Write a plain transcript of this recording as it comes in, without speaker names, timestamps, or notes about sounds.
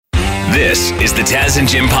This is the Taz and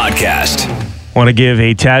Jim podcast. Want to give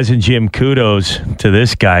a Taz and Jim kudos to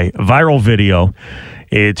this guy. Viral video.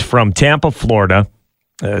 It's from Tampa, Florida.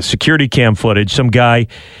 Security cam footage. Some guy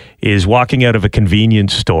is walking out of a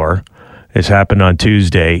convenience store. This happened on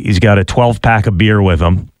Tuesday. He's got a 12-pack of beer with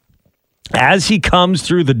him. As he comes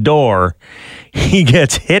through the door, he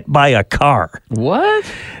gets hit by a car. What?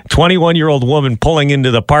 21-year-old woman pulling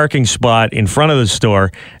into the parking spot in front of the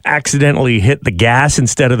store accidentally hit the gas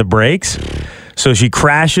instead of the brakes. So she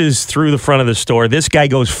crashes through the front of the store. This guy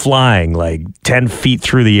goes flying like 10 feet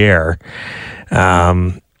through the air.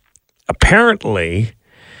 Apparently,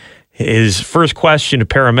 his first question to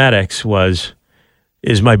paramedics was,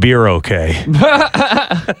 "Is my beer okay?"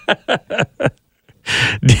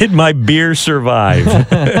 Did my beer survive?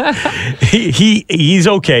 He's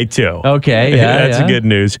okay too. Okay, yeah, that's good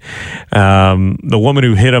news. The woman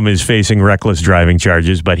who hit him is facing reckless driving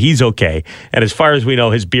charges, but he's okay. And as far as we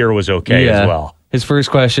know, his beer was okay as well. His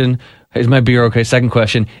first question, is my beer okay? Second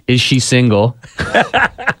question, is she single?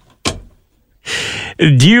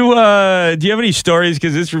 Do you have any stories?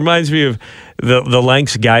 Because this reminds me of the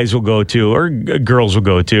lengths guys will go to or girls will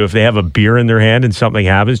go to if they have a beer in their hand and something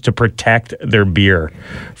happens to protect their beer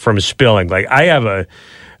from spilling. Like I have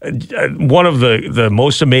one of the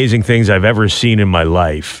most amazing things I've ever seen in my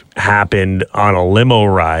life happened on a limo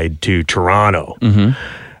ride to Toronto. Mm-hmm.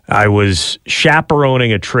 I was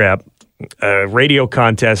chaperoning a trip. A radio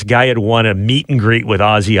contest. Guy had won a meet and greet with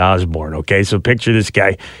Ozzy Osbourne. Okay, so picture this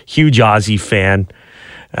guy, huge Ozzy fan.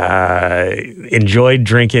 Enjoyed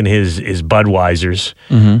drinking his Budweisers.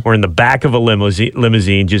 Mm-hmm. We're in the back of a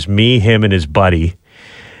limousine, just me, him, and his buddy.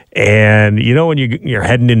 And you know when you're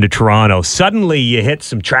heading into Toronto, suddenly you hit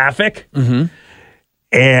some traffic, mm-hmm.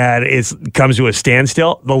 and it comes to a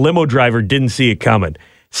standstill. The limo driver didn't see it coming.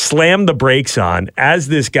 Slammed the brakes on as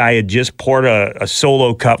this guy had just poured a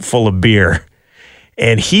solo cup full of beer,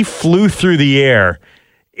 and he flew through the air.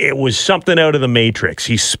 It was something out of the Matrix.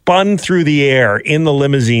 He spun through the air in the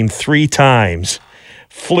limousine 3 times,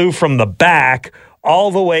 flew from the back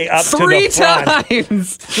all the way up to the front. 3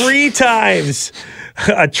 times! 3 times.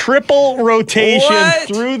 A triple rotation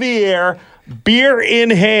through the air, beer in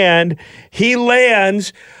hand. He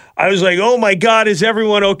lands. I was like, oh my God, is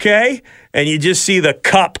everyone okay? And you just see the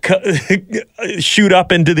cup shoot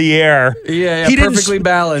up into the air. Yeah, perfectly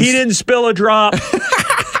balanced. He didn't spill a drop.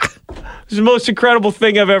 It's the most incredible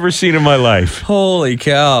thing I've ever seen in my life. Holy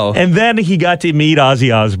cow. And then he got to meet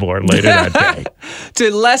Ozzy Osbourne later that day.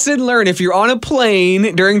 To lesson learned, if you're on a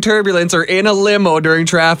plane during turbulence or in a limo during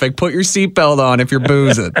traffic, put your seatbelt on if you're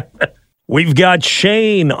boozing. We've got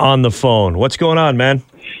Shane on the phone. What's going on, man?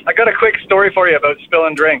 I got a quick story for you about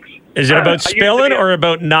spilling drinks. Is it about spilling or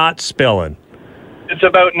about not spilling? It's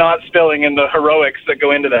about not spilling and the heroics that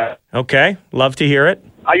go into that. Okay, love to hear it.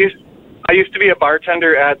 I used to be a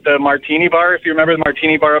bartender at the Martini Bar, if you remember the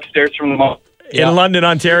Martini Bar upstairs from the mall. In London,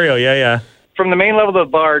 Ontario, yeah. From the main level of the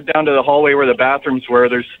bar down to the hallway where the bathrooms were,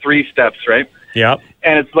 there's 3 steps, right? Yep.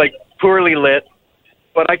 And it's like poorly lit,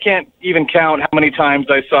 but I can't even count how many times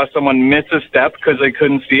I saw someone miss a step because they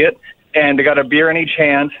couldn't see it, and they got a beer in each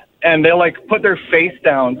hand. And they'll like put their face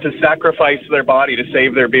down to sacrifice their body to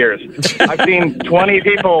save their beers. I've seen 20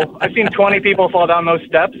 people fall down those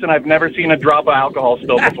steps, and I've never seen a drop of alcohol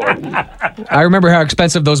spill before. I remember how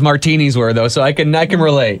expensive those martinis were, though, so I can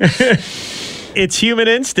relate. It's human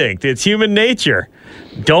instinct. It's human nature.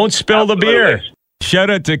 Don't spill the beer.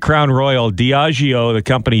 Shout out to Crown Royal. Diageo, the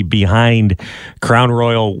company behind Crown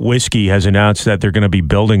Royal Whiskey, has announced that they're going to be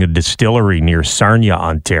building a distillery near Sarnia,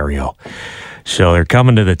 Ontario. So they're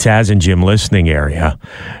coming to the Taz and Jim listening area.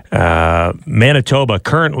 Manitoba,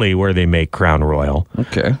 currently where they make Crown Royal.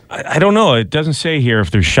 Okay. I don't know. It doesn't say here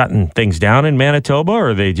if they're shutting things down in Manitoba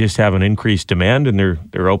or they just have an increased demand and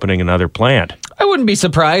they're opening another plant. I wouldn't be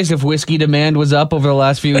surprised if whiskey demand was up over the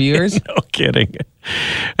last few years. No kidding.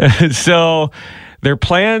 So their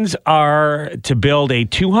plans are to build a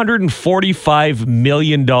 $245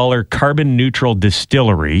 million carbon-neutral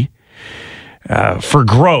distillery for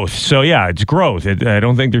growth. So, yeah, it's growth. I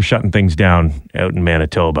don't think they're shutting things down out in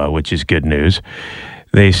Manitoba, which is good news.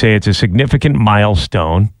 They say it's a significant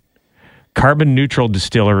milestone. Carbon-neutral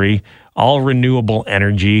distillery, all renewable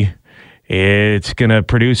energy. It's going to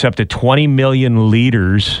produce up to 20 million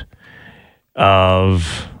liters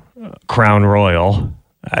of Crown Royal.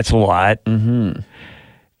 That's a lot. Mm-hmm.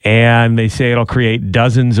 And they say it'll create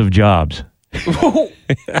dozens of jobs.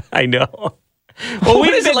 I know.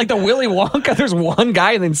 What is it, like the Willy Wonka? There's one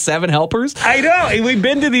guy and then 7 helpers? I know. We've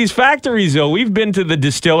been to these factories, though. We've been to the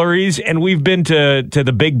distilleries, and we've been to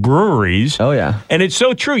the big breweries. Oh, yeah. And it's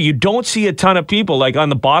so true. You don't see a ton of people. Like on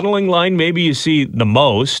the bottling line, maybe you see the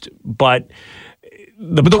most, but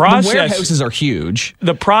the process... The warehouses are huge.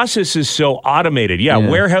 The process is so automated. Yeah,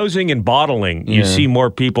 warehousing and bottling, you see more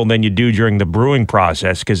people than you do during the brewing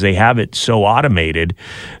process because they have it so automated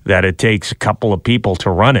that it takes a couple of people to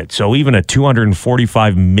run it. So even a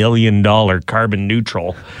 $245 million carbon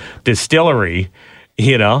neutral distillery,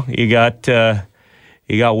 you got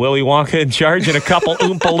Willy Wonka in charge and a couple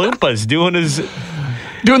Oompa Loompas doing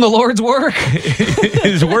the Lord's work.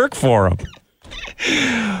 his work for him.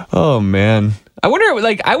 Oh, man. I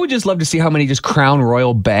wonder, I would just love to see how many just Crown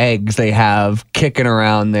Royal bags they have kicking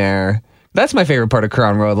around there. That's my favorite part of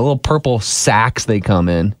Crown Royal, the little purple sacks they come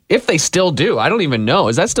in. If they still do. I don't even know.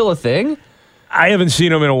 Is that still a thing? I haven't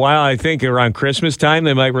seen them in a while. I think around Christmas time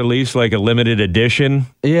they might release like a limited edition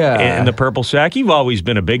in the purple sack. You've always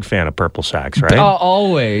been a big fan of purple sacks, right?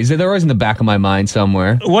 Always. They're always in the back of my mind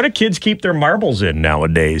somewhere. What do kids keep their marbles in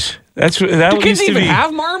nowadays? Do kids even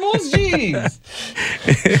have marbles?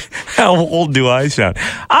 Jeez. How old do I sound?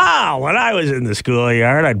 When I was in the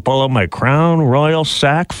schoolyard, I'd pull up my Crown Royal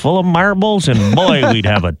sack full of marbles, and boy, we'd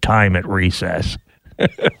have a time at recess.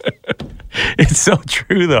 It's so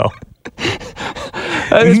true, though.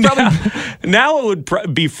 Now it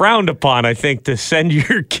would be frowned upon, I think, to send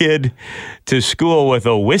your kid to school with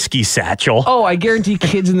a whiskey satchel. Oh, I guarantee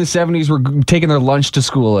kids in the 70s were taking their lunch to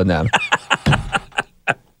school in them.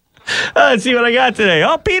 Let's see what I got today.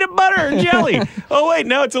 Oh, peanut butter and jelly. Oh, wait,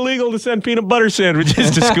 now it's illegal to send peanut butter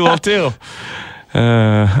sandwiches to school, too.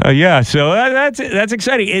 So that's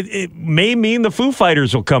exciting. It may mean the Foo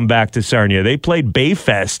Fighters will come back to Sarnia. They played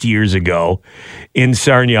Bayfest years ago in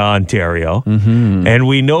Sarnia, Ontario. Mm-hmm. And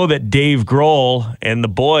we know that Dave Grohl and the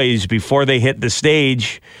boys, before they hit the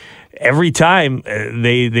stage, every time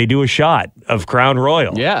they do a shot of Crown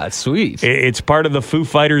Royal. Yeah, it's sweet. It's part of the Foo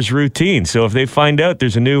Fighters routine. So if they find out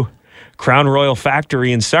there's a new Crown Royal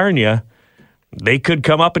factory in Sarnia, they could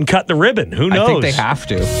come up and cut the ribbon. Who knows? I think they have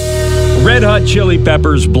to. Red Hot Chili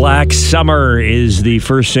Peppers' Black Summer is the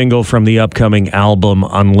first single from the upcoming album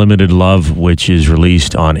Unlimited Love, which is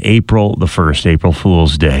released on April the 1st, April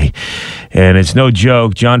Fool's Day. And it's no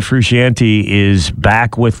joke. John Frusciante is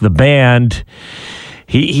back with the band.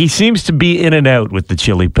 He seems to be in and out with the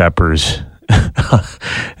Chili Peppers.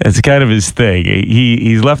 That's kind of his thing.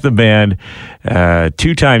 He's left the band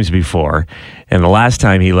 2 times before, and the last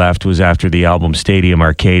time he left was after the album Stadium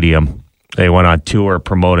Arcadium. They went on tour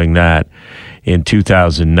promoting that. In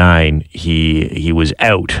 2009, he was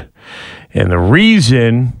out. And the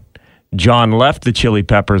reason John left the Chili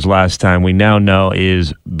Peppers last time, we now know,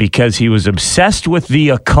 is because he was obsessed with the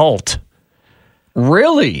occult.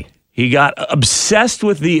 Really? He got obsessed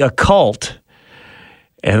with the occult,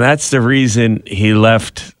 and that's the reason he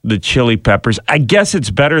left the Chili Peppers. I guess it's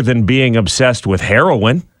better than being obsessed with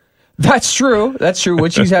heroin. That's true. That's true,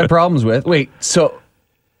 which he's had problems with. Wait, so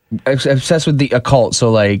obsessed with the occult,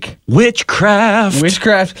 so like witchcraft.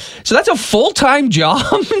 So that's a full-time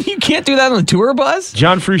job? You can't do that on the tour bus?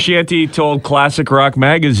 John Frusciante told Classic Rock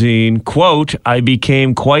Magazine, quote, "I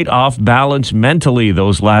became quite off balance mentally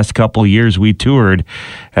those last couple years we toured.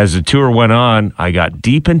 As the tour went on, I got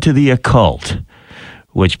deep into the occult,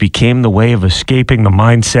 which became the way of escaping the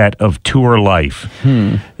mindset of tour life.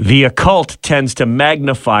 The occult tends to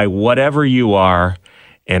magnify whatever you are,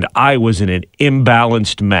 and I was in an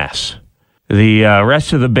imbalanced mess." The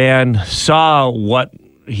rest of the band saw what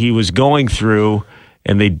he was going through,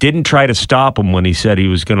 and they didn't try to stop him when he said he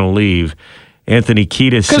was going to leave. Anthony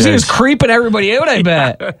Kiedis says... Because he was creeping everybody out, I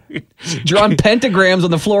bet. Drawing pentagrams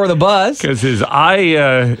on the floor of the bus. Because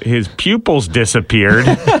his pupils disappeared.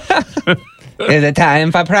 Is it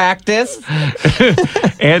time for practice?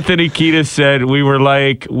 Anthony Kiedis said, "We were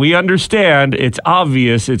like, we understand. It's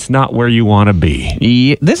obvious it's not where you want to be."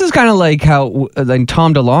 Yeah, this is kind of like how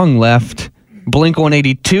Tom DeLonge left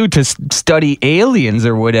Blink-182 to study aliens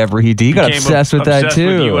or whatever he did. He got obsessed with that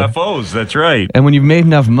too. With UFOs, that's right. And when you've made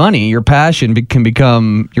enough money, your passion can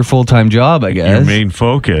become your full-time job, I guess. Your main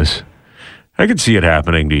focus. I could see it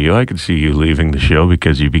happening to you. I could see you leaving the show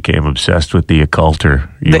because you became obsessed with the occult or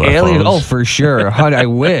UFOs. The alien, oh, for sure. I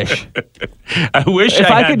wish. I wish if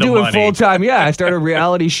I had could the do money. It full time. Yeah, I start a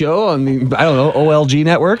reality show on the OLG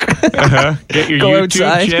network. Get your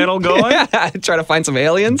YouTube channel going. Yeah, try to find some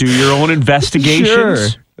aliens. Do your own investigations. Sure,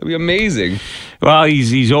 that'd be amazing. Well,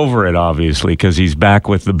 he's over it obviously because he's back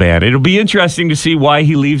with the band. It'll be interesting to see why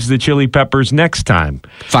he leaves the Chili Peppers next time.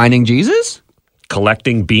 Finding Jesus?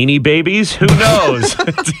 collecting Beanie Babies? Who knows?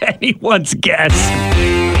 It's anyone's guess.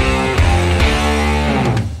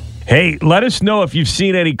 Hey, let us know if you've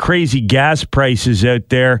seen any crazy gas prices out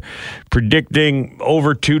there, predicting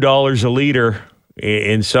over $2 a liter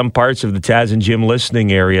in some parts of the Taz and Jim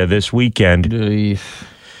listening area this weekend.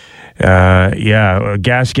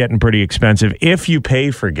 Gas getting pretty expensive. If you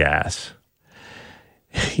pay for gas,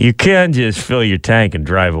 you can't just fill your tank and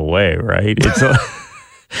drive away, right?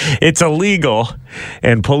 It's illegal,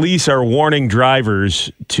 and police are warning drivers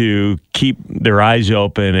to keep their eyes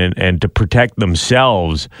open and to protect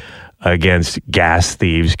themselves against gas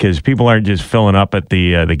thieves, because people aren't just filling up at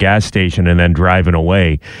the gas station and then driving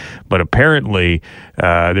away. But apparently,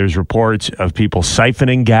 there's reports of people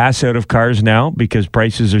siphoning gas out of cars now because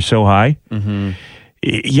prices are so high. Mm-hmm.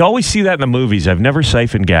 You always see that in the movies. I've never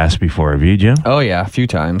siphoned gas before. Have you, Jim? Oh yeah, a few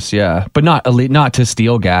times. Yeah, but not to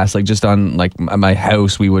steal gas. Like just on like my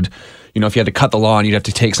house, we would, if you had to cut the lawn, you'd have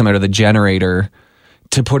to take some out of the generator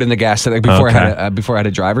to put in the gas. Like before I had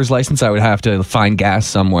a driver's license, I would have to find gas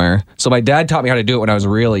somewhere. So my dad taught me how to do it when I was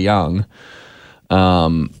really young.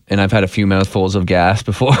 And I've had a few mouthfuls of gas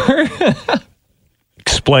before.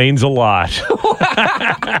 Explains a lot.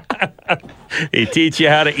 They teach you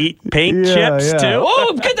how to eat paint chips too.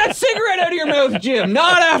 Oh, get that cigarette out of your mouth, Jim.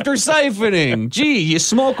 Not after siphoning. Gee, you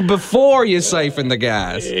smoke before you siphon the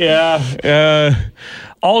gas. Yeah.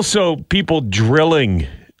 Also, people drilling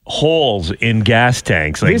holes in gas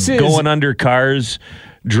tanks, like going under cars,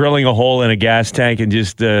 drilling a hole in a gas tank and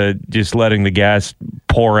just letting the gas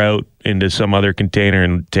pour out into some other container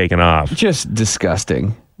and taking off. Just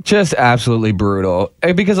disgusting. Just absolutely brutal.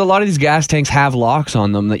 Because a lot of these gas tanks have locks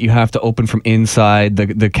on them that you have to open from inside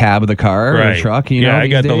the cab of the car or the truck. I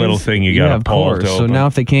got the little thing you got to pull to open. So now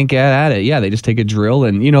if they can't get at it, they just take a drill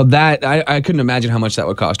and, that I couldn't imagine how much that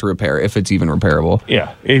would cost to repair, if it's even repairable.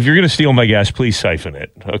 Yeah. If you're going to steal my gas, please siphon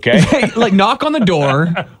it, okay? Like knock on the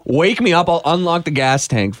door, wake me up, I'll unlock the gas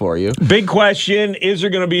tank for you. Big question, is there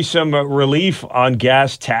going to be some relief on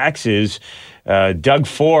gas taxes? Doug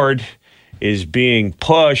Ford is being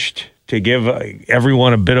pushed to give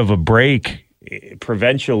everyone a bit of a break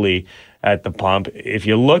provincially at the pump. If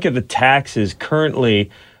you look at the taxes currently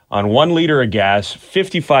on 1 liter of gas,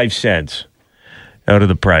 55 cents out of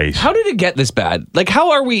the price. How did it get this bad? Like, how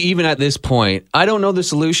are we even at this point? I don't know the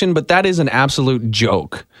solution, but that is an absolute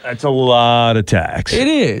joke. That's a lot of tax. It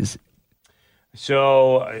is.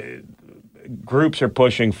 So groups are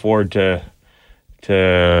pushing Ford to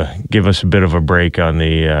give us a bit of a break on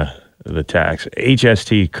the tax.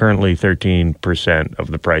 HST currently 13% of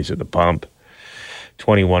the price at the pump.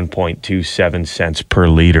 21.27 cents per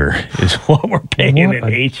liter is what we're paying in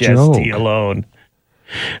HST joke. Alone.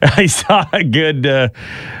 I saw a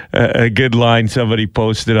good line somebody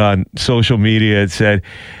posted on social media. It said,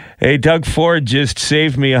 "Hey, Doug Ford just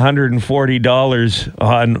saved me $140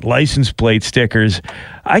 on license plate stickers.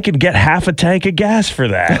 I could get half a tank of gas for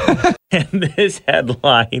that." And this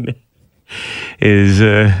headline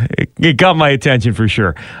it got my attention for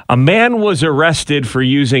sure. A man was arrested for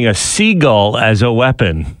using a seagull as a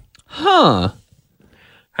weapon. Huh.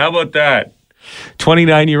 How about that?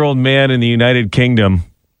 29-year-old man in the United Kingdom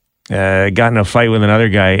got in a fight with another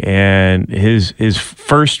guy, and his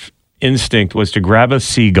first instinct was to grab a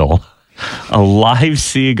seagull, a live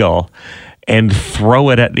seagull, and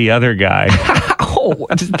throw it at the other guy. How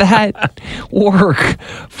does that work?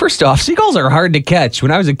 First off, seagulls are hard to catch.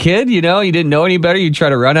 When I was a kid, you didn't know any better. You'd try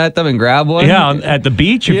to run at them and grab one. Yeah, at the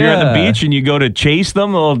beach. If you're at the beach and you go to chase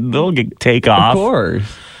them, they'll take off. Of course.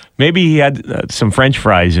 Maybe he had some French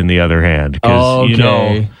fries in the other hand.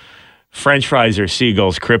 Because, French fries are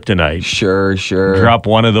seagulls' kryptonite. Sure. Drop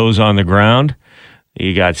one of those on the ground,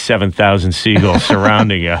 you got 7,000 seagulls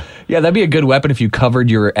surrounding you. Yeah, that'd be a good weapon if you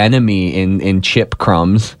covered your enemy in chip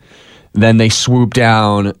crumbs. Then they swoop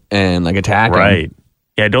down and attack him. Right.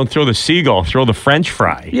 Yeah, don't throw the seagull, throw the French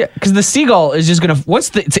fry. Yeah, because the seagull is just going to,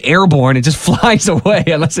 it's airborne, it just flies away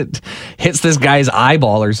unless it hits this guy's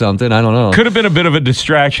eyeball or something. I don't know. Could have been a bit of a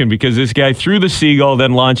distraction because this guy threw the seagull,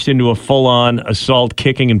 then launched into a full-on assault,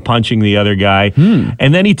 kicking and punching the other guy.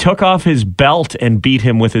 And then he took off his belt and beat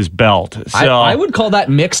him with his belt. So I would call that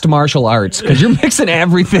mixed martial arts because you're mixing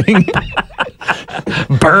everything.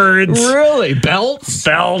 Birds. Really? Belts?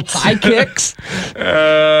 High kicks?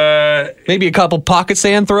 Maybe a couple pocket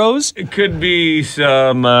sand throws? It could be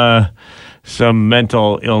some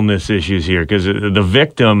mental illness issues here because the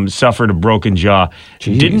victim suffered a broken jaw.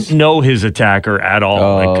 Jeez. Didn't know his attacker at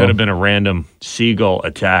all. It could have been a random seagull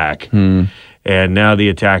attack. And now the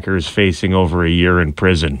attacker is facing over a year in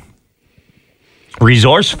prison.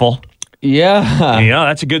 Resourceful. Yeah. Yeah,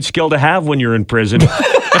 that's a good skill to have when you're in prison.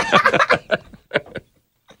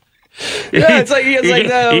 Yeah, it's like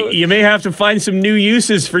you may have to find some new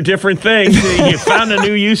uses for different things. You found a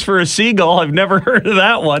new use for a seagull. I've never heard of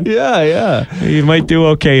that one. Yeah. You might do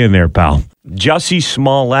okay in there, pal. Jussie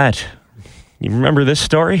Smollett. You remember this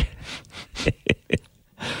story?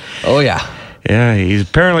 Oh, yeah. Yeah, he's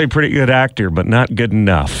apparently a pretty good actor, but not good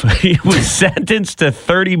enough. He was sentenced to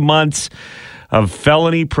 30 months of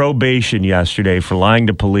felony probation yesterday for lying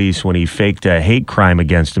to police when he faked a hate crime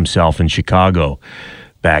against himself in Chicago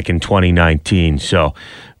back in 2019. So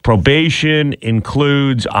probation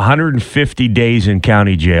includes 150 days in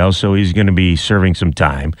county jail, so he's going to be serving some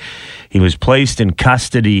time. He was placed in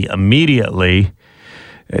custody immediately.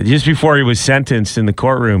 Just before he was sentenced in the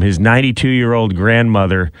courtroom, his 92-year-old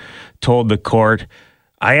grandmother told the court,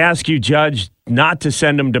 "I ask you, Judge, not to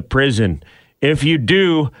send him to prison. If you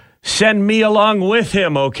do, send me along with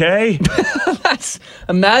him, okay?"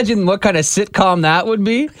 Imagine what kind of sitcom that would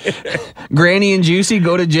be. Granny and Juicy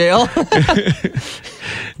go to jail.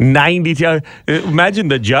 92. Imagine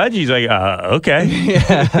the judge. He's like, okay.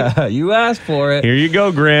 Yeah, you asked for it. Here you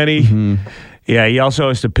go, Granny. Mm-hmm. Yeah, he also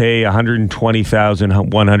has to pay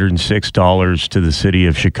 $120,106 to the city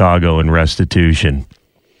of Chicago in restitution.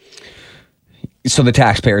 So the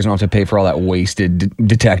taxpayers don't have to pay for all that wasted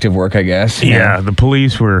detective work, I guess. Yeah, the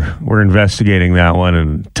police were investigating that one,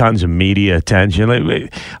 and tons of media attention.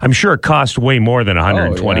 I'm sure it cost way more than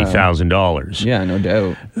 $120,000. Yeah, no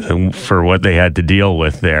doubt. For what they had to deal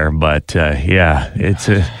with there. But it's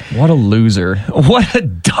a... What a loser. What a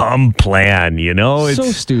dumb plan, you know?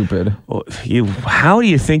 So stupid. How do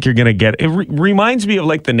you think you're going to get... It reminds me of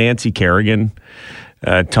like the Nancy Kerrigan...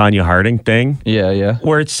 Tanya Harding thing. Yeah.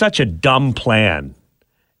 Where it's such a dumb plan,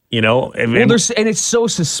 you know? And it's so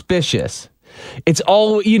suspicious. It's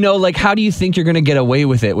all, like, how do you think you're going to get away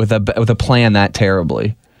with it with a plan that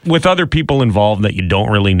terribly? With other people involved that you don't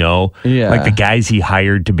really know. Yeah. Like the guys he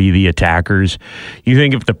hired to be the attackers. You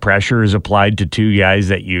think if the pressure is applied to two guys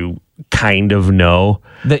that you kind of know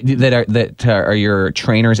that are your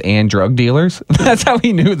trainers and drug dealers, that's how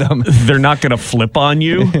he knew them. They're not going to flip on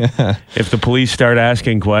you if the police start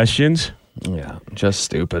asking questions. Yeah, just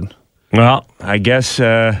stupid. Well, I guess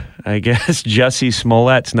Jussie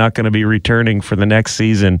Smollett's not going to be returning for the next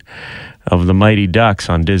season of The Mighty Ducks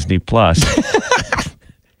on Disney Plus.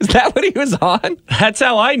 Is that what he was on? That's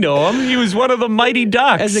how I know him. He was one of the Mighty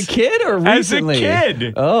Ducks. As a kid or recently? As a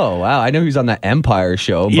kid. Oh, wow. I know he was on that Empire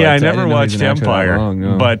show. But yeah, I never watched Empire.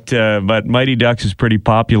 But Mighty Ducks is pretty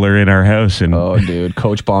popular in our house. And oh, dude.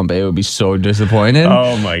 Coach Bombay would be so disappointed.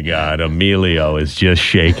 Oh, my God. Emilio is just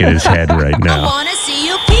shaking his head right now. I want to see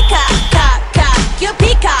you peacock, cock, you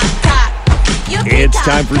peacock, cock. It's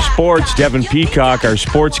time for sports. Devin Peacock, our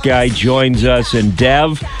sports guy, joins us. And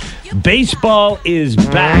Dev, baseball is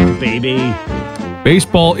back, baby.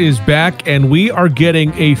 Baseball is back, and we are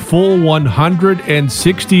getting a full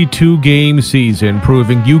 162-game season,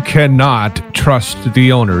 proving you cannot trust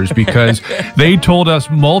the owners because they told us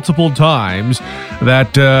multiple times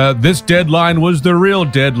that this deadline was the real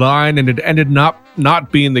deadline, and it ended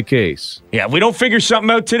not being the case. Yeah, if we don't figure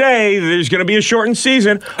something out today, there's going to be a shortened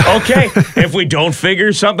season. Okay, if we don't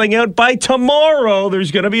figure something out by tomorrow,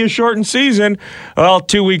 there's going to be a shortened season. Well,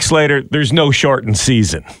 2 weeks later, there's no shortened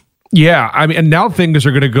season. Yeah, I mean, and now things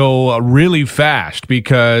are going to go really fast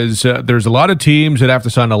because there's a lot of teams that have to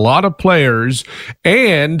sign a lot of players,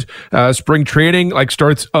 and spring training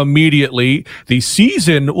starts immediately. The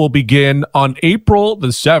season will begin on April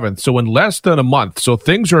the 7th, so in less than a month. So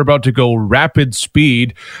things are about to go rapid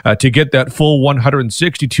speed to get that full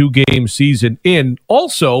 162-game season in.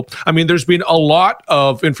 Also, I mean, there's been a lot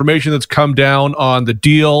of information that's come down on the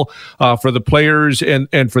deal for the players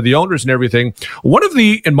and for the owners and everything. One of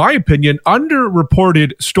the, in my opinion,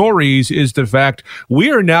 underreported stories is the fact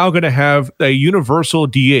we are now going to have a universal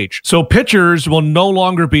DH. So pitchers will no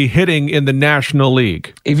longer be hitting in the National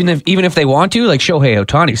League. Even if they want to, like Shohei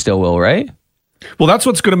Ohtani still will, right? Well, that's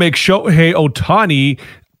what's going to make Shohei Ohtani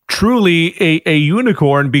truly a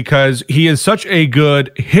unicorn, because he is such a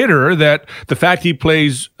good hitter that the fact he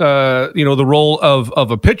plays the role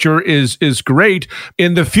of a pitcher is great.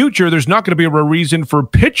 In the future, there's not going to be a reason for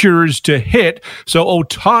pitchers to hit, so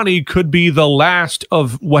Ohtani could be the last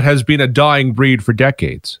of what has been a dying breed for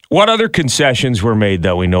decades. What other concessions were made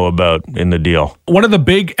that we know about in the deal? One of the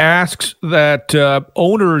big asks that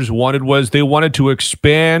owners wanted was they wanted to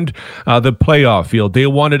expand the playoff field. They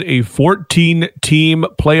wanted a 14-team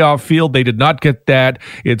playoff field. They did not get that.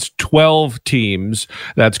 It's 12 teams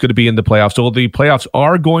that's going to be in the playoffs. So the playoffs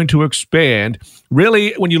are going to expand.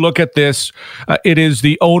 Really, when you look at this, it is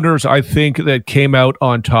the owners, I think, that came out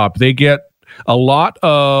on top. They get A lot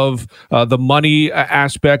of the money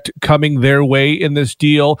aspect coming their way in this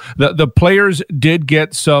deal. The players did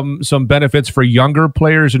get some benefits for younger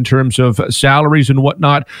players in terms of salaries and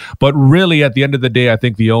whatnot. But really, at the end of the day, I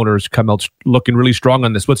think the owners come out looking really strong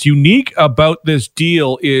on this. What's unique about this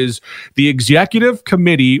deal is the executive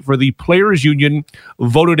committee for the Players Union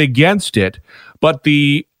voted against it, but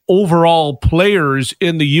the overall players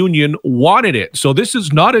in the union wanted it. So this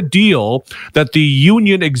is not a deal that the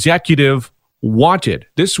union executive wanted.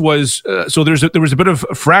 This was so there was a bit of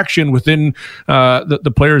fraction within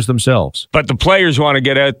the players themselves. But the players want to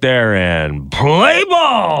get out there and play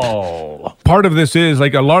ball. Part of this is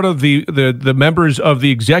like a lot of the members of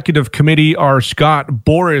the executive committee are Scott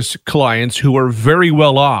Boras clients who are very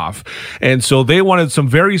well off. And so they wanted some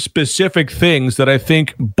very specific things that I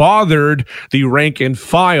think bothered the rank and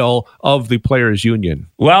file of the players union.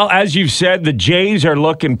 Well, as you've said, the Jays are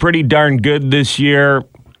looking pretty darn good this year.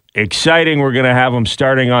 Exciting. We're going to have them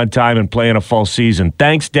starting on time and playing a full season.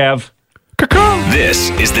 Thanks, Dev. This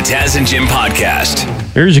is the Taz and Jim podcast.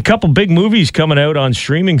 There's a couple big movies coming out on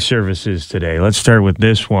streaming services today. Let's start with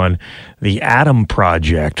this one, The Adam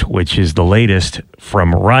Project, which is the latest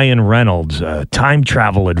from Ryan Reynolds, a time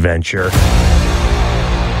travel adventure.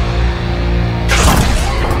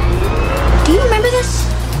 Do you remember this?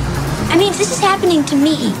 I mean, if this is happening to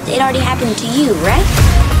me, it already happened to you, right?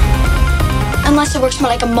 Unless it works more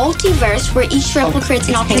like a multiverse where each replicates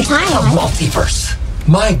an alternate time. A multiverse.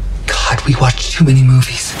 My God, we watch too many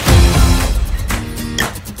movies.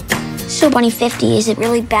 So, Bunny 50, is it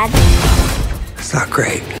really bad? It's not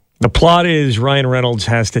great. The plot is Ryan Reynolds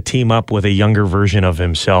has to team up with a younger version of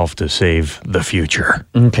himself to save the future.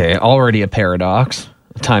 Okay, already a paradox.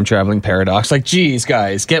 A time-traveling paradox. Like, geez,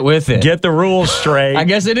 guys, get with it. Get the rules straight. I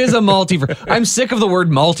guess it is a multiverse. I'm sick of the word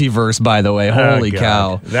multiverse, by the way. Holy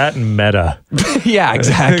cow. That and meta. Yeah,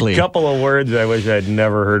 exactly. A couple of words I wish I'd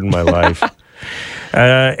never heard in my life.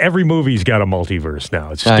 Every movie's got a multiverse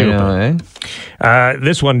now. It's stupid. I know, eh?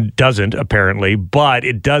 This one doesn't, apparently, but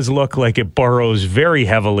it does look like it borrows very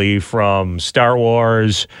heavily from Star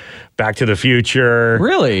Wars, Back to the Future.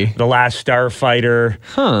 Really? The Last Starfighter.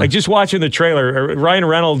 Huh. Like, just watching the trailer, Ryan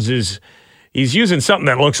Reynolds he's using something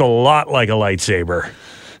that looks a lot like a lightsaber.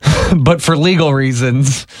 But for legal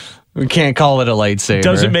reasons, we can't call it a lightsaber.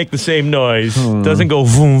 Doesn't make the same noise. Doesn't go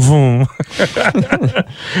voom voom.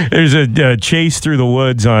 There's a chase through the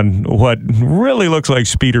woods on what really looks like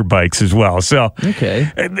speeder bikes as well. So, okay.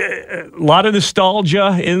 A lot of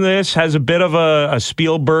nostalgia in this. Has a bit of a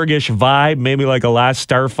Spielbergish vibe, maybe like a Last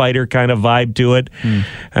Starfighter kind of vibe to it.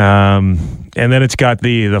 And then it's got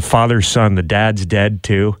the father-son. The dad's dead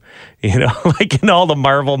too. You know, like in all the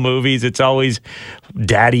Marvel movies, it's always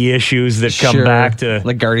daddy issues that come back to...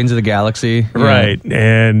 Like Guardians of the Galaxy. Right.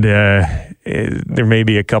 Yeah. And there may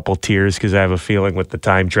be a couple tears because I have a feeling with the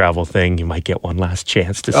time travel thing, you might get one last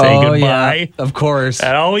chance to say goodbye. Yeah, of course.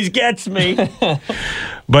 That always gets me.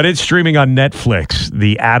 But it's streaming on Netflix,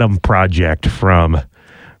 The Adam Project from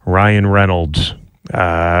Ryan Reynolds.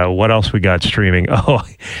 What else we got streaming? Oh,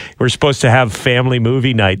 we're supposed to have family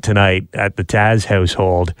movie night tonight at the Taz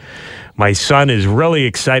household. My son is really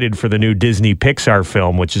excited for the new Disney Pixar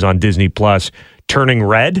film, which is on Disney Plus, Turning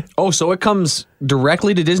Red. Oh, so it comes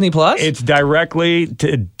directly to Disney Plus? It's directly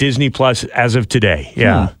to Disney Plus as of today.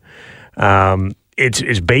 Yeah.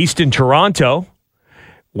 It's based in Toronto,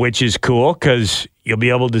 which is cool because you'll be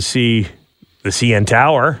able to see the CN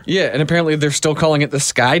Tower. Yeah, and apparently they're still calling it the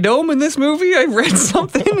Sky Dome in this movie. I read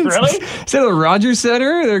something. Really? Instead of the Rogers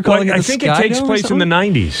Center, they're calling it the Sky Dome. I think it takes place in the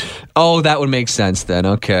 90s. Oh, that would make sense then.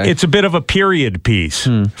 Okay. It's a bit of a period piece,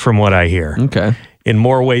 from what I hear. Okay. In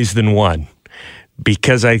more ways than one.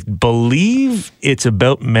 Because I believe it's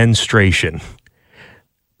about menstruation.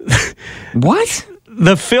 What?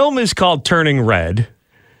 The film is called Turning Red.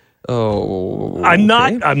 Oh, I'm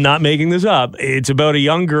not making this up. It's about a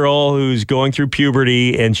young girl who's going through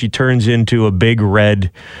puberty and she turns into a big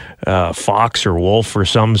red fox or wolf or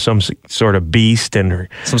some sort of beast, and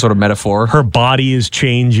some sort of metaphor. Her body is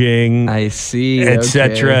changing. I see,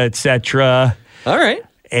 etc., etc. All right.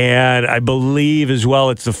 And I believe as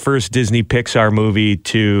well it's the first Disney Pixar movie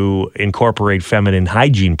to incorporate feminine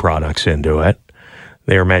hygiene products into it.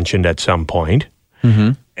 They are mentioned at some point.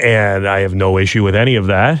 Mm-hmm. And I have no issue with any of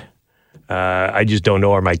that. I just don't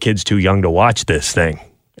know, are my kids too young to watch this thing?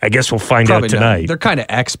 I guess we'll find out tonight. Not. They're kind of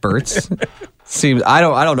experts. Seems I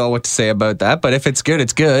don't know what to say about that, but if it's good,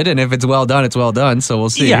 it's good, and if it's well done, it's well done. So we'll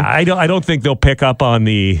see. Yeah, I don't think they'll pick up on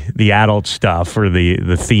the adult stuff or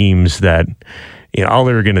the themes that, you know, all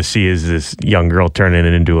they're going to see is this young girl turning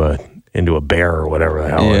it into a bear or whatever the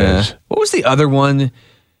hell it is. What was the other one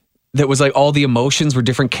that was like all the emotions were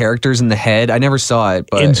different characters in the head. I never saw it,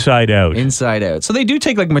 but Inside Out. Inside Out. So they do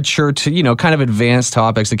take like mature to, kind of advanced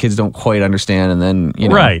topics that kids don't quite understand, and then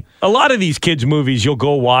Right. A lot of these kids' movies, you'll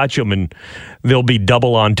go watch them and there'll be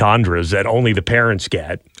double entendres that only the parents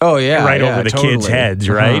get. Oh yeah, right over the kids' heads,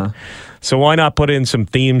 right? So why not put in some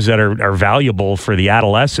themes that are valuable for the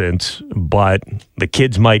adolescents, but the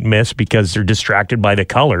kids might miss because they're distracted by the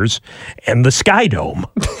colors and the Sky Dome.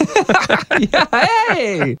 Yeah,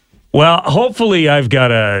 hey. Well, hopefully I've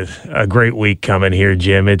got a great week coming here,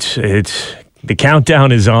 Jim. It's the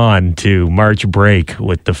countdown is on to March break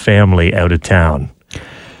with the family out of town.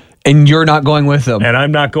 And you're not going with them. And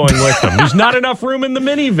I'm not going with them. There's not enough room in the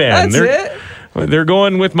minivan. That's it. They're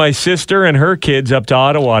going with my sister and her kids up to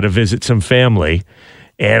Ottawa to visit some family.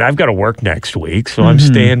 And I've got to work next week, so I'm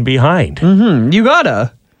staying behind. Mm-hmm. You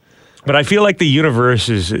gotta. But I feel like the universe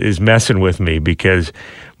is messing with me because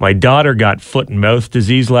my daughter got foot and mouth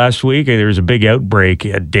disease last week. There was a big outbreak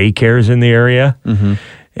at daycares in the area.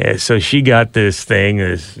 So she got this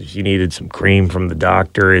thing. She needed some cream from the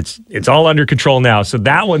doctor. It's all under control now. So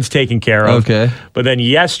that one's taken care of. Okay. But then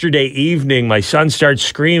yesterday evening, my son starts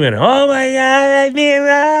screaming, "Oh my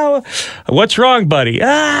God, what's wrong, buddy?"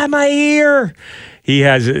 My ear. He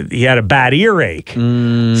had a bad earache.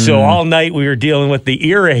 So all night we were dealing with the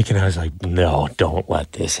earache, and I was like, no, don't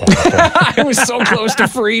let this happen. I was so close to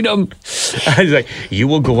freedom. I was like, you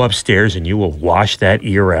will go upstairs and you will wash that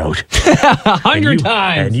ear out 100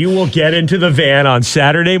 times. And you will get into the van on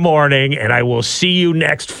Saturday morning, and I will see you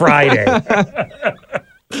next Friday.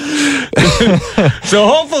 So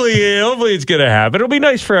hopefully it's going to happen. It'll be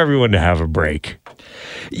nice for everyone to have a break.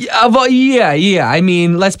 Yeah. I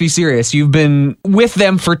mean, let's be serious. You've been with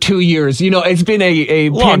them for 2 years. It's been a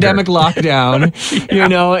pandemic lockdown.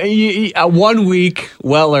 1 week,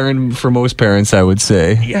 well earned for most parents, I would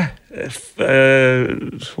say. Yeah.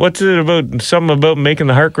 What's it about? Something about making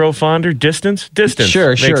the heart grow fonder? Distance makes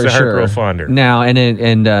the heart grow fonder. Now,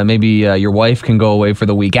 and maybe your wife can go away for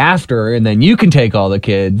the week after, and then you can take all the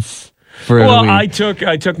kids. Well, I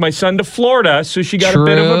took my son to Florida, so she got a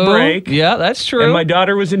bit of a break. Yeah, that's true. And my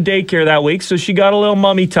daughter was in daycare that week, so she got a little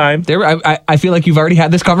mummy time. I feel like you've already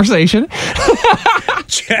had this conversation.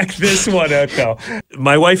 Check this one out, though.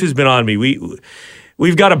 My wife has been on me.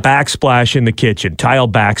 We've got a backsplash in the kitchen, tile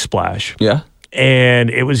backsplash. Yeah. And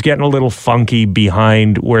it was getting a little funky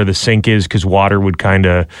behind where the sink is because water would kind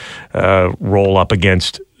of roll up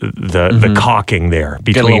against the caulking there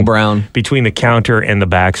Get a little brown between the counter and the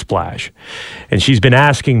backsplash. And she's been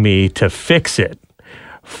asking me to fix it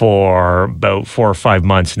for about 4 or 5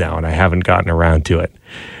 months now, and I haven't gotten around to it.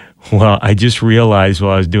 Well, I just realized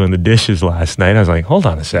while I was doing the dishes last night, I was like, hold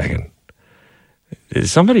on a second. Did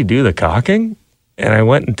somebody do the caulking? And I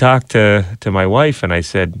went and talked to my wife, and I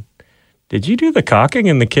said, did you do the caulking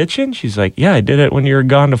in the kitchen? She's like, yeah, I did it when you were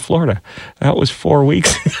gone to Florida. That was 4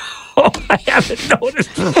 weeks ago. I haven't noticed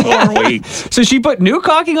for 4 weeks. So she put new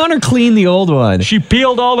caulking on or cleaned the old one? She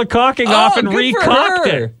peeled all the caulking off and re-caulked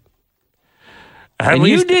it. And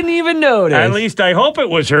you didn't even notice. At least I hope it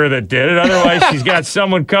was her that did it. Otherwise, she's got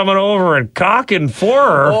someone coming over and caulking for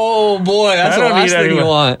her. Oh, boy. That's the last thing you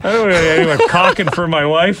want. I don't need anyone caulking for my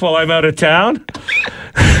wife while I'm out of town.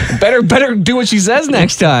 Better do what she says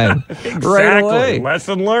next time. Exactly. Right away.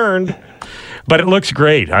 Lesson learned. But it looks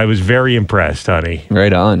great. I was very impressed, honey.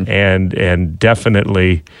 Right on. And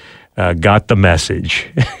definitely got the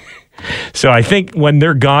message. So I think when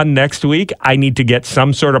they're gone next week, I need to get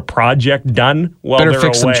some sort of project done while they're away. Better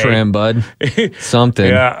fix some trim, bud. Something.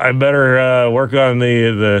 Yeah, I better work on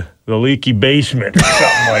the leaky basement or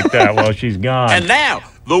something like that while she's gone. And now,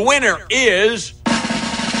 the winner is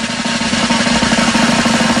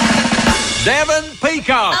Devin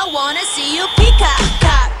Peacock. I want to see you peacock,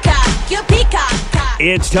 you peacock.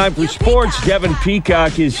 It's time for sports. Devin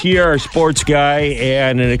Peacock is here, our sports guy,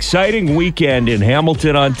 and an exciting weekend in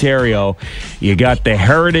Hamilton, Ontario. You got the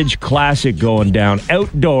Heritage Classic going down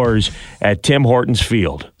outdoors at Tim Hortons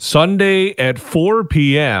Field. Sunday at 4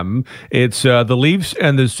 p.m., it's the Leafs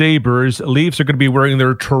and the Sabres. Leafs are going to be wearing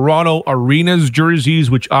their Toronto Arenas jerseys,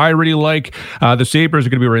 which I really like. The Sabres are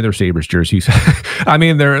going to be wearing their Sabres jerseys. I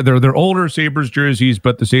mean, they're older Sabres jerseys,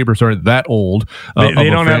 but the Sabres aren't that old. They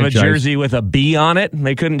don't have a jersey with a B on it?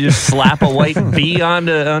 They couldn't just slap a white B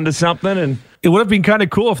onto something? And It would have been kind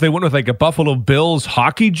of cool if they went with like a Buffalo Bills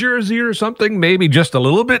hockey jersey or something, maybe just a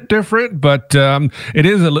little bit different. But it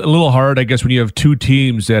is a little hard, I guess, when you have two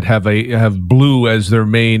teams that have blue as their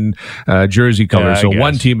main jersey color. Yeah, so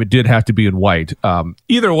one team, it did have to be in white.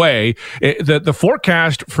 Either way, the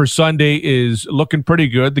forecast for Sunday is looking pretty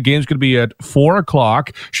good. The game's going to be at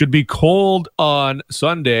 4:00. Should be cold on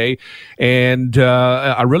Sunday, and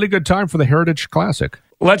a really good time for the Heritage Classic.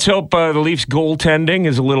 Let's hope the Leafs goaltending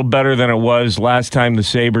is a little better than it was last time the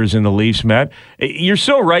Sabres and the Leafs met. You're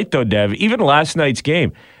so right, though, Dev. Even last night's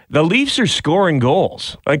game, the Leafs are scoring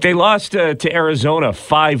goals. Like, they lost to Arizona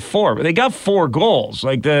 5-4, but they got 4 goals.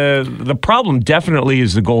 Like, the problem definitely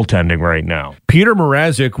is the goaltending right now. Peter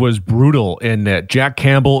Mrazek was brutal in that. Jack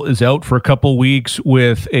Campbell is out for a couple weeks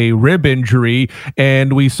with a rib injury,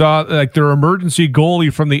 and we saw like their emergency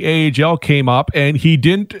goalie from the AHL came up, and he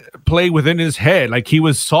didn't play within his head. Like, he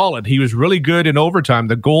was solid. He was really good in overtime.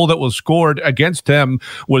 The goal that was scored against them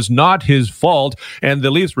was not his fault, and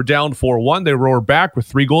the Leafs were down 4-1. They roared back with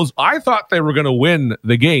 3 goals. I thought they were going to win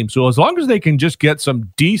the game. So as long as they can just get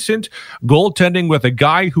some decent goaltending with a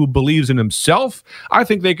guy who believes in himself, I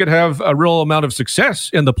think they could have a real amount of success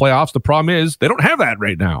in the playoffs. The problem is they don't have that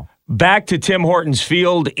right now. Back to Tim Hortons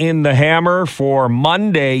Field in the Hammer. For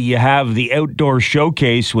Monday, you have the outdoor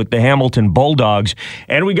showcase with the Hamilton Bulldogs.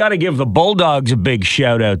 And we got to give the Bulldogs a big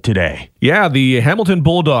shout out today. Yeah, the Hamilton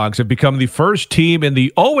Bulldogs have become the first team in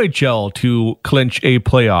the OHL to clinch a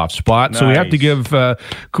playoff spot. Nice. So we have to give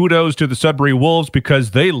kudos to the Sudbury Wolves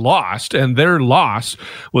because they lost, and their loss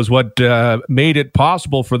was what made it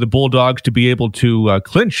possible for the Bulldogs to be able to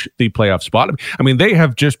clinch the playoff spot. I mean, they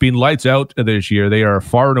have just been lights out this year. They are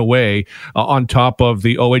far and away on top of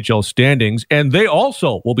the OHL standings, and they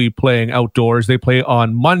also will be playing outdoors. They play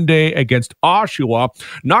on Monday against Oshawa.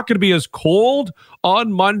 Not going to be as cold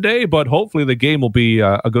on Monday, but hopefully the game will be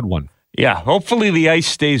a good one. Yeah, hopefully the ice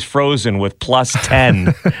stays frozen with plus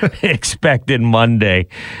 10 expected Monday.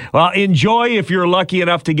 Well, enjoy if you're lucky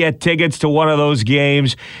enough to get tickets to one of those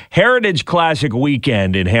games. Heritage Classic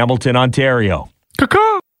Weekend in Hamilton, Ontario.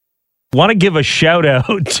 Caw-caw. Want to give a shout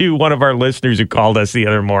out to one of our listeners who called us the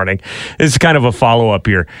other morning. This is kind of a follow-up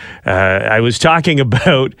here. I was talking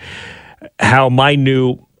about how my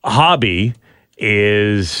new hobby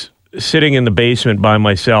is sitting in the basement by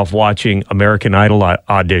myself watching American Idol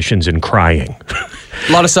auditions and crying.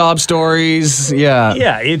 A lot of sob stories. Yeah.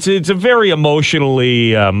 Yeah, it's a very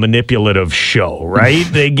emotionally manipulative show, right?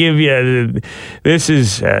 They give you this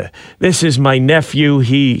is my nephew.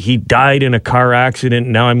 He died in a car accident.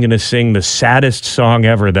 Now I'm going to sing the saddest song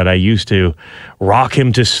ever that I used to rock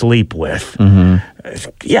him to sleep with. Mm-hmm.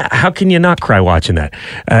 Yeah, how can you not cry watching that?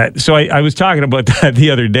 So I was talking about that the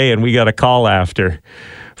other day, and we got a call after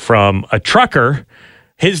from a trucker.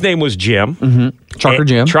 His name was Jim. Mm-hmm.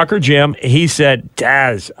 Trucker Jim. He said,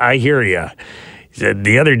 Taz, I hear you. He said,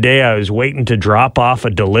 the other day I was waiting to drop off a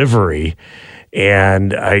delivery,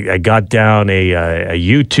 and I got down a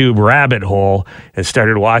YouTube rabbit hole and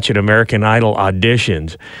started watching American Idol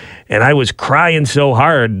auditions. And I was crying so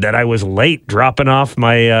hard that I was late dropping off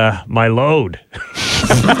my load.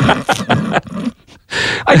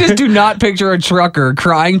 I just do not picture a trucker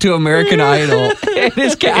crying to American Idol in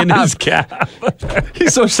his cap.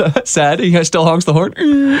 He's so sad. He still honks the horn.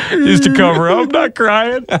 Just to cover up, not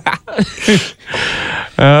crying.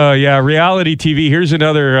 Oh, yeah. Reality TV. Here's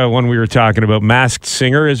another one we were talking about. Masked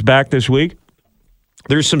Singer is back this week.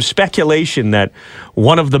 There's some speculation that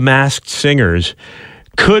one of the Masked Singers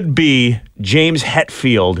could be James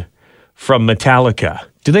Hetfield from Metallica.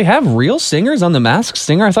 Do they have real singers on The Masked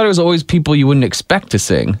Singer? I thought it was always people you wouldn't expect to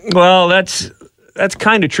sing. Well, that's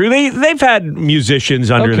kind of true. They've had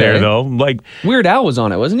musicians under there, though. Like Weird Al was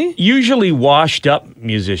on it, wasn't he? Usually washed up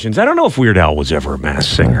musicians. I don't know if Weird Al was ever a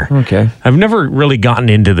Masked Singer. Okay. I've never really gotten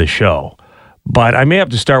into the show, but I may have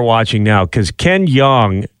to start watching now because Ken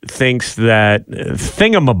Jeong thinks that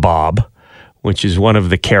Thingamabob, which is one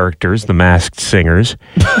of the characters, the Masked Singers,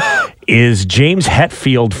 is James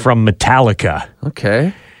Hetfield from Metallica.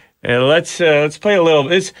 Okay. And let's play a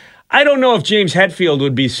little. I don't know if James Hetfield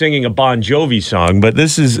would be singing a Bon Jovi song, but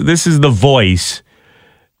this is the voice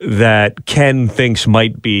that Ken thinks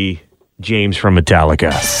might be James from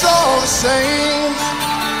Metallica. It's all the same.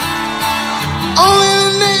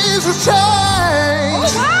 Only needs a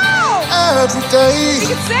change. Oh, wow. Every day. You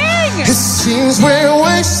can sing. It seems we're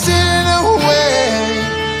wasting away.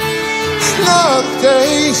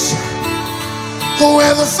 Nowadays,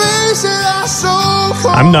 where the faces are so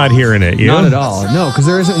cold. I'm not hearing it. You? Not at all. No, because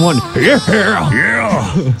there isn't one. Yeah.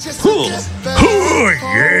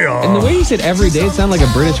 And the way he said every day, it sounded like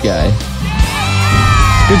a British guy.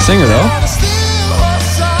 Good singer, though.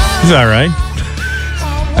 Is that right?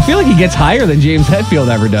 I feel like he gets higher than James Hetfield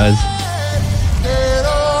ever does.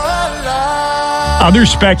 Other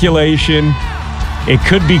speculation, it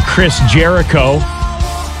could be Chris Jericho,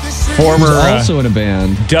 former also in a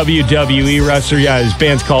band. WWE wrestler. Yeah, his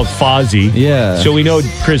band's called Fozzy. Yeah. So we know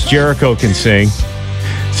Chris Jericho can sing.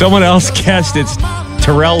 Someone else guessed it's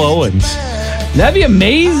Terrell Owens. That'd be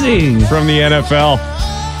amazing. From the NFL.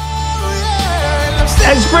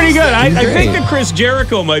 That's pretty good. I think that Chris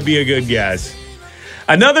Jericho might be a good guess.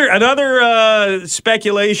 Another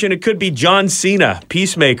speculation, it could be John Cena,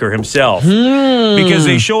 Peacemaker himself. Because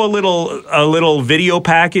they show a little video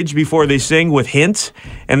package before they sing with hints,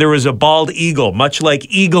 and there was a bald eagle, much like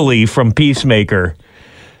Eagle-Y from Peacemaker.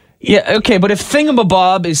 Yeah, okay, but if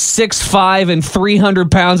Thingamabob is 6'5" and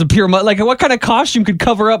 300 pounds of pure mud, like what kind of costume could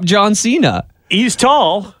cover up John Cena? He's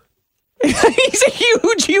tall. He's a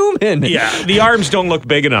huge human. Yeah, the arms don't look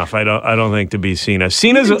big enough. I don't think to be Cena.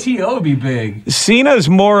 T.O. would be big. Cena's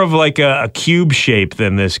more of like a cube shape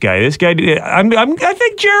than this guy. This guy, I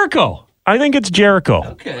think Jericho. I think it's Jericho.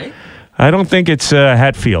 Okay. I don't think it's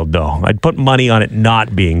Hetfield though. I'd put money on it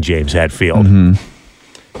not being James Hetfield.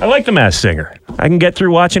 I like The Masked Singer. I can get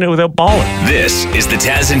through watching it without bawling. This is the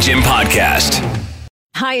Taz and Jim podcast.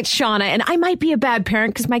 Hi, it's Shauna, and I might be a bad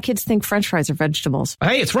parent because my kids think French fries are vegetables.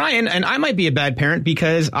 Hey, it's Ryan, and I might be a bad parent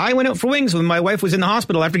because I went out for wings when my wife was in the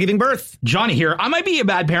hospital after giving birth. Johnny here. I might be a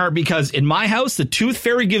bad parent because in my house, the tooth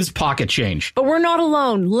fairy gives pocket change. But we're not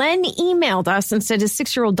alone. Len emailed us and said his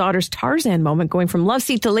 6-year-old daughter's Tarzan moment going from love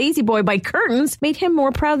seat to lazy boy by curtains made him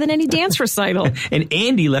more proud than any dance recital. And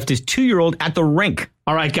Andy left his 2-year-old at the rink.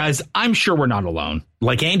 All right, guys, I'm sure we're not alone.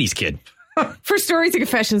 Like Andy's kid. For stories and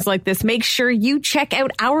confessions like this, make sure you check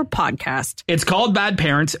out our podcast. It's called Bad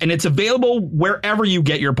Parents, and it's available wherever you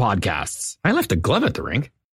get your podcasts. I left a glove at the rink.